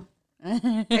or Jill?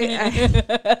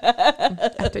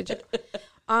 After Jill.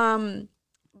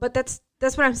 But that's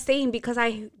what I'm saying, because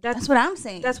that's what I'm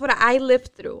saying. That's what I live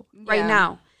through right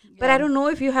now. But I don't know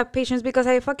if you have patience, because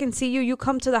I fucking see you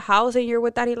come to the house and you're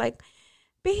with Daddy like,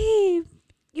 babe,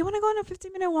 you want to go on a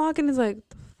 15-minute walk? And it's like,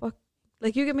 the fuck?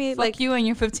 Like, you give me fuck you and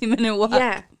your 15-minute walk.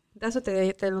 Yeah. That's what te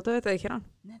dijeron.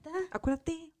 ¿Neta?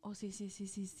 Acuérdate. Oh, sí.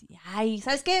 Ay,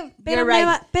 ¿sabes qué? Pero,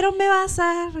 pero me vas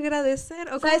a agradecer.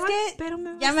 ¿Sabes qué? Pero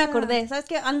me ya me acordé. ¿Sabes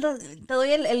qué? Te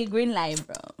doy el green light,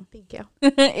 bro. Thank you.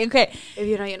 Okay. If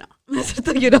you know, you know.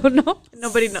 You don't know.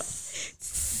 Nobody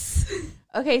knows.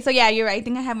 Okay, so yeah, you're right. I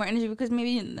think I have more energy because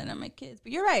maybe than my kids.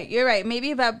 But you're right.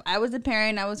 Maybe if I was a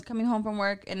parent, I was coming home from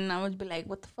work and I would be like,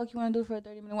 what the fuck you want to do for a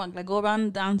 30-minute walk? Like, go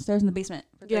around downstairs in the basement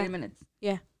for 30 minutes.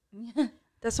 Yeah.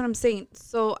 That's what I'm saying.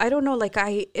 So I don't know, like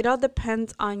it all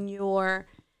depends on your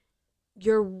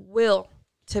will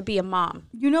to be a mom.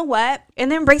 You know what?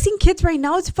 And then raising kids right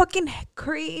now is fucking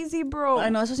crazy, bro. I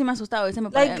know, eso sí me ha asustado.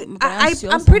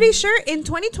 I'm pretty sure in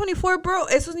 2024, bro,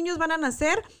 esos niños van a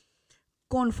nacer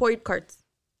con FOID cards.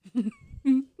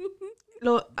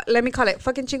 Let me call it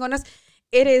fucking chingonas.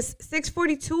 It is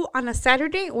 6:42 on a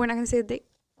Saturday. We're not gonna say the date.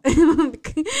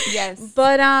 Yes.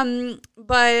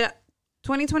 But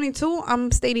 2022,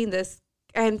 I'm stating this.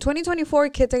 And 2024,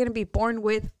 kids are going to be born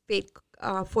with fake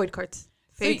FOID cards.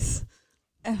 Fakes.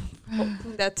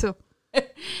 That too.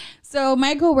 So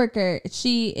my coworker,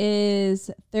 she is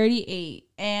 38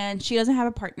 and she doesn't have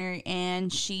a partner,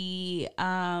 and she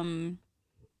was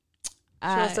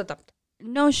adopted.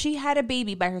 No, she had a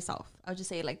baby by herself. I'll just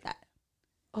say it like that.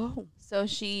 Oh. So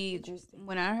she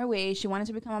went on her way. She wanted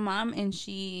to become a mom, and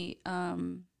she had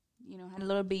a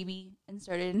little baby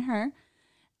inserted in her.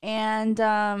 And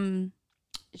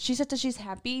she said that she's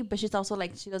happy, but she's also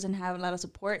like, she doesn't have a lot of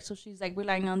support. So she's like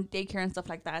relying on daycare and stuff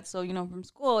like that. So, from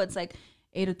school, it's like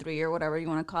 8 to 3 or whatever you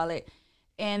want to call it.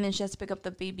 And then she has to pick up the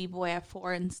baby boy at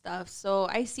 4 and stuff. So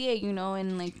I see it,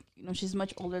 and like, she's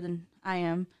much older than I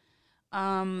am.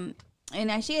 And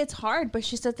actually it's hard, but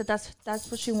she said that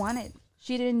that's what she wanted.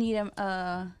 She didn't need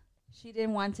she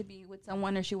didn't want to be with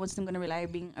someone, or she wasn't going to rely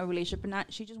on being a relationship or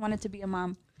not. She just wanted to be a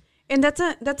mom. And that's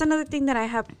another thing that I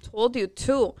have told you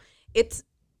too. It's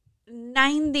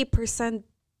 90%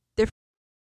 different.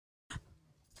 You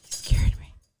scared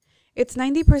me. It's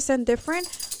 90% different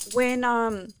when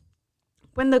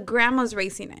the grandma's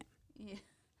raising it. Yeah.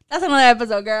 That's another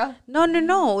episode, girl.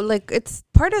 No. Like, it's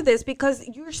part of this because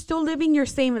you're still living your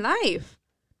same life.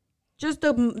 Just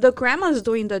the grandma's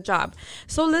doing the job.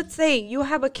 So let's say you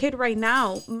have a kid right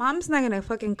now. Mom's not gonna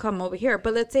fucking come over here.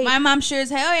 But let's say my mom sure as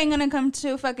hell ain't gonna come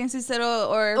to fucking Cicero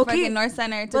or fucking North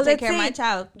Center to take care of my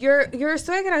child. Your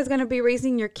suegra is gonna be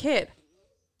raising your kid.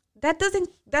 That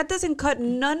doesn't cut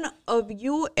none of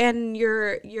you and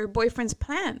your boyfriend's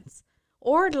plans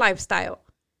or lifestyle.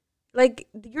 Like,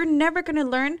 you're never gonna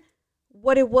learn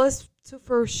what it was to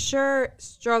for sure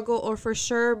struggle or for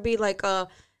sure be like a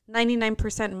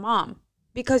 99% mom,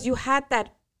 because you had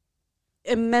that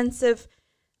immense,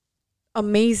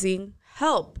 amazing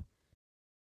help.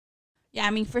 Yeah,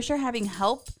 I mean, for sure having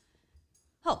help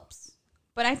helps.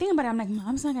 But I think about it, I'm like,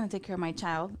 mom's not going to take care of my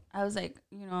child. I was like,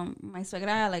 my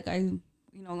suegra, like,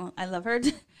 I love her,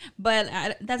 but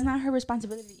that's not her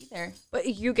responsibility either. But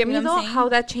you get me, though, how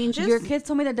that changes? Your kids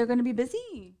told me that they're going to be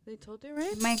busy. They told you,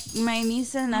 right? My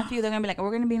niece and nephew, they're going to be like, we're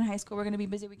going to be in high school. We're going to be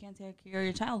busy. We can't take care of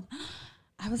your child.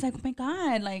 I was like, oh my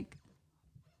God, like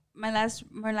my last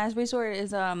resort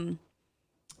is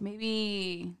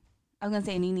maybe I was gonna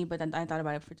say Nini, but then I thought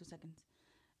about it for 2 seconds.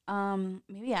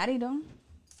 Maybe Ari, though.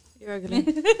 You're ugly.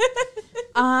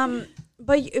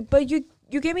 But you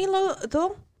get me,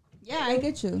 though. Yeah, I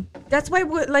get you. That's why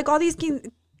like all these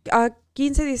 15,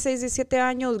 16, 17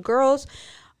 años girls.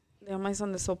 My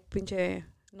son is so pinche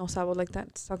no sabo like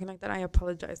that, talking like that. I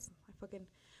apologize.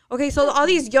 Okay, so all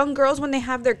these young girls, when they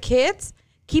have their kids,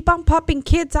 keep on popping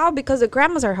kids out because the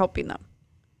grandmas are helping them.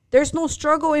 There's no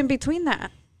struggle in between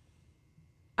that.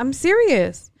 I'm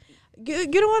serious. You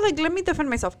know what? Like, let me defend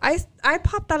myself. I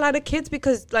popped a lot of kids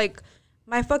because, like,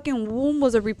 my fucking womb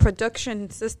was a reproduction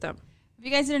system. If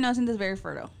you guys didn't know, Cynthia's very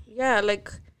fertile. Yeah,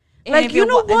 like you know what? If you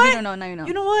don't know, now you know.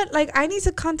 You know what? Like, I need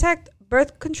to contact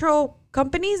birth control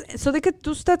companies so they could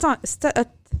do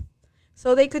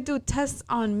so they could do tests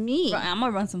on me. Bro, I'm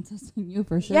gonna run some tests on you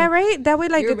for sure. Yeah, right. That way,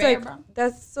 like, You're it's rare, like bro.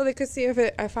 That's so they could see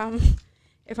if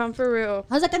I'm for real.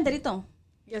 How's that canterito?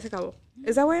 Ya se acabó.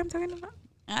 Is that what I'm talking about?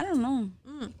 I don't know.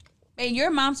 Hey, you're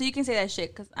a mom, so you can say that shit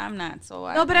because I'm not. So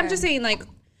no, but I'm just saying, like,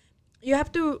 you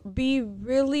have to be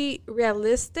really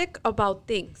realistic about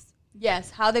things.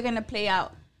 Yes, how they're gonna play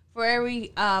out for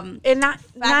every and not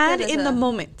in the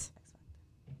moment.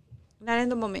 Not in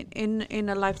the moment, in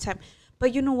a lifetime.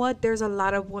 But you know what? There's a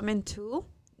lot of women too.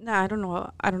 Nah, I don't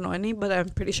know any, but I'm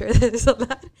pretty sure there's a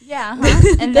lot. Yeah,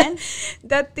 and then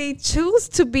that they choose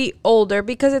to be older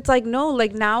because it's like, no,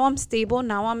 like now I'm stable,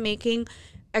 now I'm making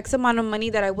X amount of money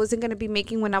that I wasn't going to be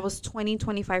making when I was 20,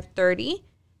 25, 30.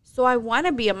 So I want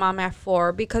to be a mom at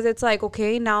 4 because it's like,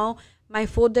 okay, now my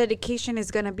full dedication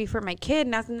is going to be for my kid,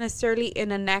 not necessarily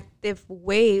in an active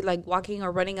way, like walking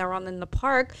or running around in the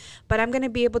park, but I'm going to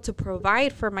be able to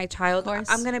provide for my child.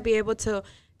 I'm going to be able to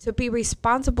be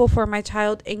responsible for my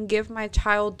child and give my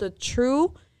child the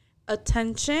true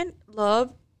attention,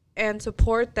 love, and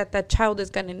support that that child is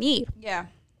going to need. Yeah.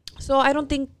 So I don't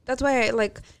think, that's why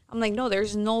I'm like, no,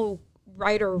 there's no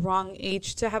right or wrong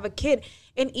age to have a kid.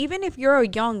 And even if you're a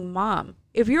young mom,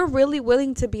 if you're really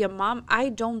willing to be a mom, I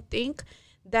don't think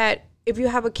that if you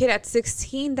have a kid at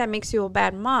 16, that makes you a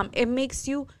bad mom. It makes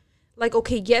you like,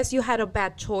 okay, yes, you had a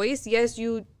bad choice. Yes,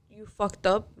 you fucked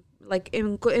up, like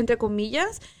entre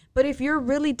comillas. But if you're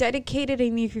really dedicated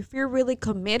and if you're really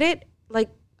committed, like,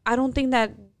 I don't think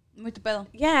that,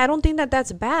 I don't think that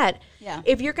that's bad. Yeah.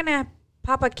 If you're going to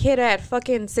pop a kid at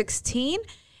fucking 16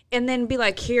 and then be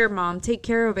like, here, mom, take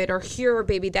care of it. Or here,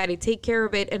 baby daddy, take care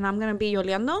of it. And I'm going to be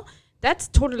yoleando. That's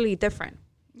totally different.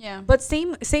 Yeah. But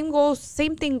same thing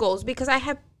goes. Because I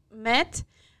have met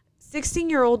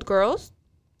 16-year-old girls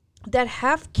that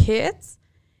have kids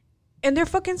and they're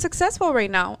fucking successful right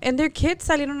now. And their kids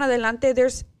salieron adelante.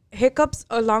 There's hiccups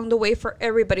along the way for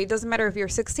everybody. It doesn't matter if you're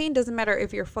 16. Doesn't matter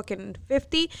if you're fucking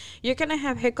 50. You're going to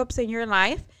have hiccups in your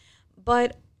life.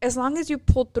 But as long as you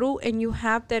pull through and you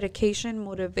have dedication,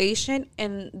 motivation,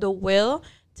 and the will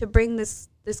to bring this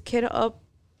kid up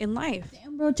in life.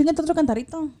 Damn, bro, chingate otro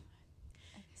cantarito.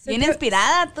 Bien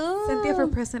inspirada tú. Cynthia for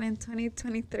president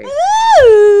 2023.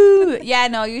 Yeah,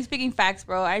 no, you're speaking facts,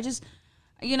 bro. I just,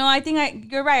 I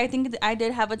think you're right. I think I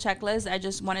did have a checklist. I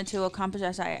just wanted to accomplish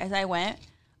as I went.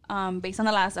 Based on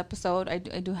the last episode, I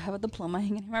do have a diploma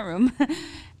hanging in my room.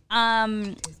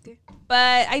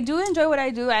 But I do enjoy what I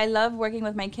do. I love working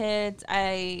with my kids.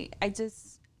 I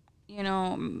just,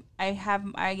 I have,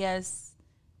 I guess,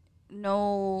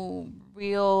 no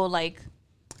real, like,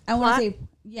 I want to say,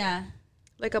 yeah.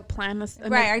 Like a plan.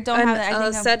 Right, I don't have that. I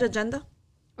think a set agenda.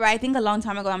 Right, I think a long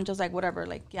time ago, I'm just like, whatever,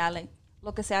 like, yeah, like,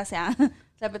 lo que sea,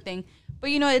 type of thing. But,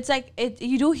 it's like,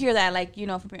 you do hear that, like, from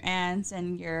your aunts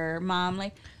and your mom,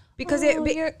 like, because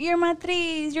your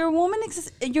matriz, your womb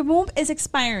is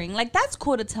expiring. Like, that's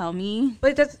cool to tell me.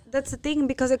 But that's the thing,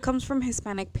 because it comes from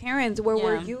Hispanic parents where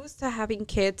we're used to having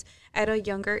kids at a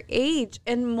younger age.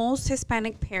 And most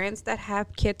Hispanic parents that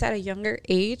have kids at a younger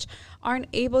age aren't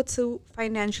able to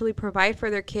financially provide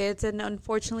for their kids. And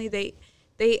unfortunately,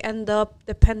 they end up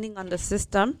depending on the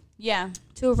system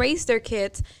to raise their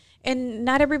kids. And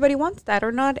not everybody wants that,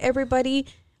 or not everybody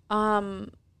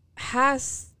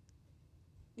has,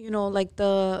 like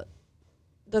the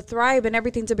thrive and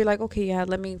everything to be like, okay, yeah,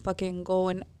 let me fucking go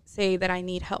and say that I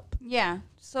need help. Yeah.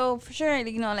 So for sure,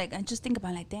 like, I just think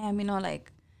about, like, damn,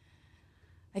 like,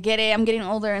 I get it, I'm getting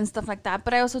older and stuff like that,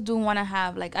 but I also do want to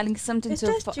have, like, I think something to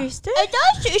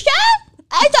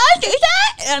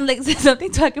and like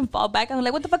something so I can fall back. I'm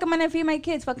like, what the fuck am I gonna feed my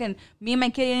kids? Fucking me and my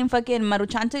kid eating fucking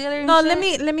Maruchan together. No, let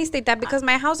me state that, because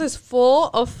my house is full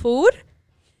of food.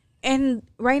 And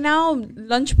right now,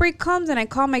 lunch break comes and I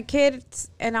call my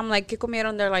kids and I'm like, ¿qué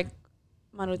comieron? They're like,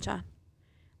 Maruchan,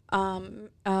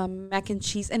 mac and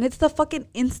cheese. And it's the fucking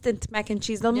instant mac and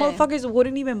cheese. The motherfuckers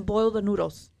wouldn't even boil the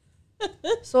noodles.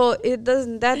 So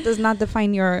that does not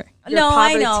define your no,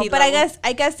 poverty I know, level. but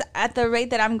I guess at the rate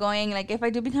that I'm going, like, if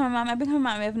I do become a mom, I become a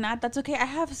mom. If not, that's okay. I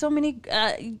have so many.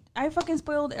 I fucking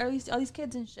spoiled all these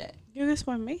kids and shit. You can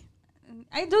spoil me.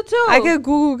 I do too. I can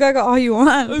Google Gaga all you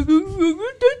want.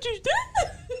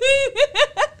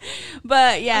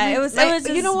 But yeah, it was just,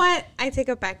 you know what? I take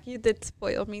it back. You did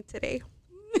spoil me today.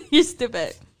 You're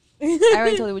stupid. I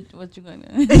already told you what you're going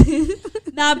to.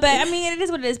 Nah, but I mean, it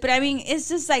is what it is. But I mean, it's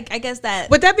just like, I guess that.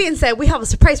 With that being said, we have a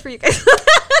surprise for you guys.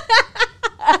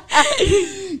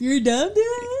 You're dumb,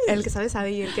 dude. El que sabe,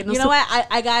 sabe. Y el que no you know what?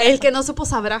 I got El que no supo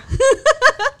sabrá.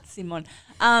 Simon.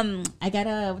 I got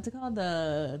a, what's it called?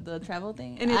 The travel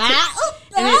thing. And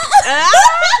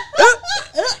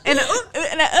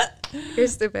You're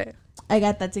stupid. I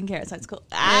got that taken care of, so it's cool.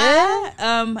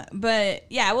 But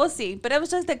yeah, we'll see. But it was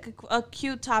just like a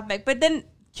cute topic. But then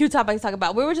cute topic to talk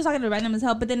about. We were just talking to random as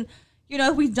hell. But then,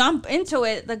 if we jump into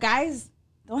it, the guys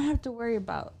don't have to worry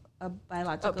about a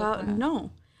biological.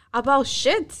 No. about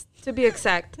shit, to be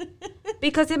exact.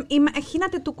 Because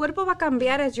imagínate, tu cuerpo va a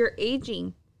cambiar as you're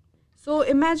aging. So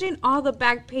imagine all the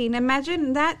back pain.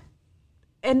 Imagine that,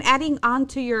 and adding on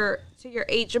to your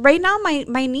age. Right now,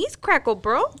 my knees crackle,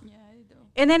 bro. Yeah, I do.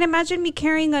 And then imagine me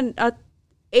carrying a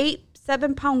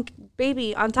 8-7 pound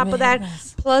baby on top of that,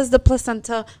 plus the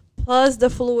placenta, plus the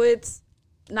fluids.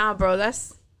 Nah, bro,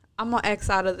 I'm gonna X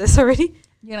out of this already.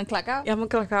 You're gonna clock out? Yeah, I'm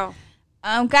gonna clock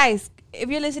out. Guys, if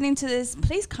you're listening to this,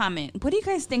 please comment. What do you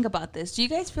guys think about this? Do you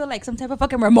guys feel like some type of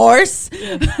fucking remorse?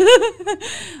 Yeah.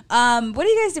 What do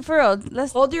you guys do for real?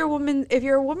 Let's hold your woman. If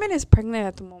your woman is pregnant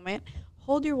at the moment,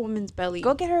 hold your woman's belly.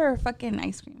 Go get her fucking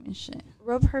ice cream and shit.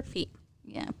 Rub her feet.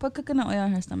 Yeah, put coconut oil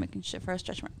on her stomach and shit for a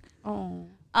stretch mark. Oh.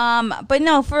 But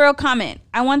no, for real, comment.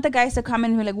 I want the guys to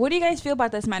comment and be like, what do you guys feel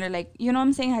about this matter? Like, you know what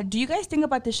I'm saying? Do you guys think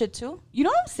about this shit too? You know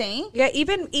what I'm saying? Yeah,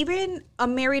 even a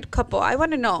married couple. I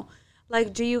want to know,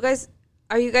 like, are you guys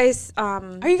okay?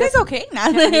 Nah. Are you guys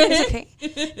okay?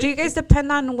 Do you guys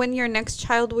depend on when your next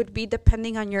child would be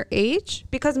depending on your age?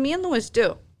 Because me and Louis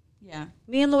do. Yeah.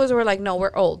 Me and Louis were like, no,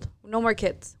 we're old. No more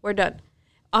kids. We're done.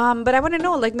 But I want to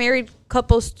know, like, married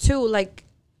couples too, like,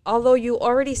 although you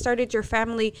already started your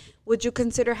family, would you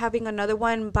consider having another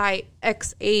one by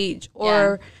X age?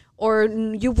 Or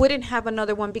you wouldn't have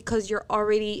another one because you're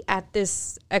already at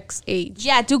this X age?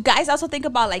 Yeah, do guys also think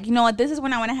about, like, you know what, this is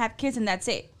when I want to have kids and that's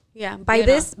it? Yeah, by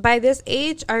this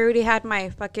age, I already had my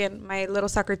little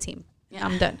soccer team. Yeah,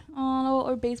 I'm done. Oh,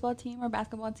 or baseball team or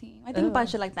basketball team. I think about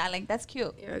shit like that. Like, that's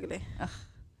cute. You're ugly. Ugh,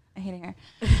 I hate her.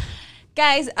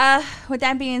 Guys, with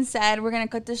that being said, we're going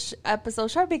to cut this episode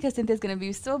short because Cynthia's going to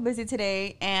be so busy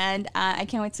today. And I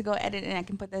can't wait to go edit and I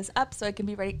can put this up so it can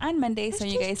be ready on Monday. So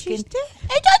you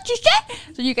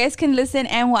guys can listen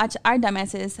and watch our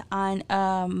dumbasses on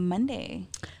Monday.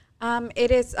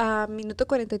 It is minuto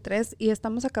 43 y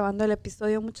estamos acabando el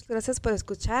episodio. Muchas gracias por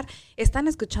escuchar. Están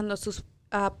escuchando sus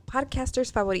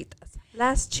podcasters favoritas,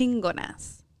 las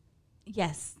chingonas.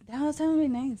 Yes, that was really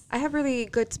nice. I have really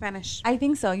good Spanish. I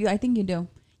think so. I think you do.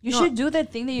 You should do the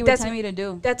thing that you were telling me to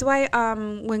do. That's why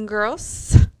when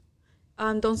girls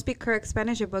don't speak correct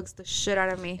Spanish, it bugs the shit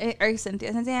out of me. It irks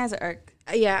Cynthia. Cynthia has an irk.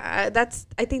 Yeah,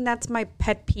 I think that's my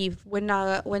pet peeve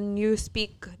when you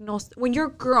speak when you're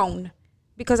grown.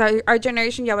 Because our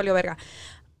generation ya valió verga.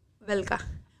 Belga.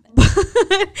 But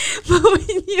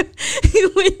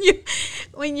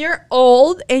when you're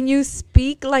old and you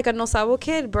speak like a no sabo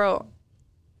kid, bro,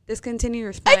 discontinue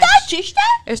your Spanish.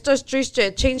 Esto es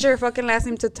triste. Change your fucking last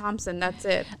name to Thompson. That's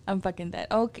it. I'm fucking dead.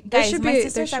 Okay, guys, my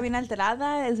sister está bien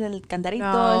alterada. Es el cantarito.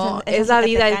 No, es la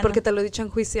vida porque te lo he dicho en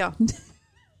juicio.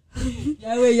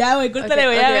 Ya, güey. Córtale,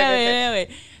 güey.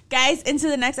 Guys, into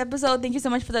the next episode. Thank you so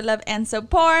much for the love and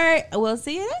support. We'll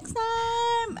see you next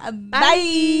time.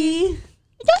 Bye.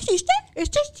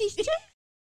 Esto es triste.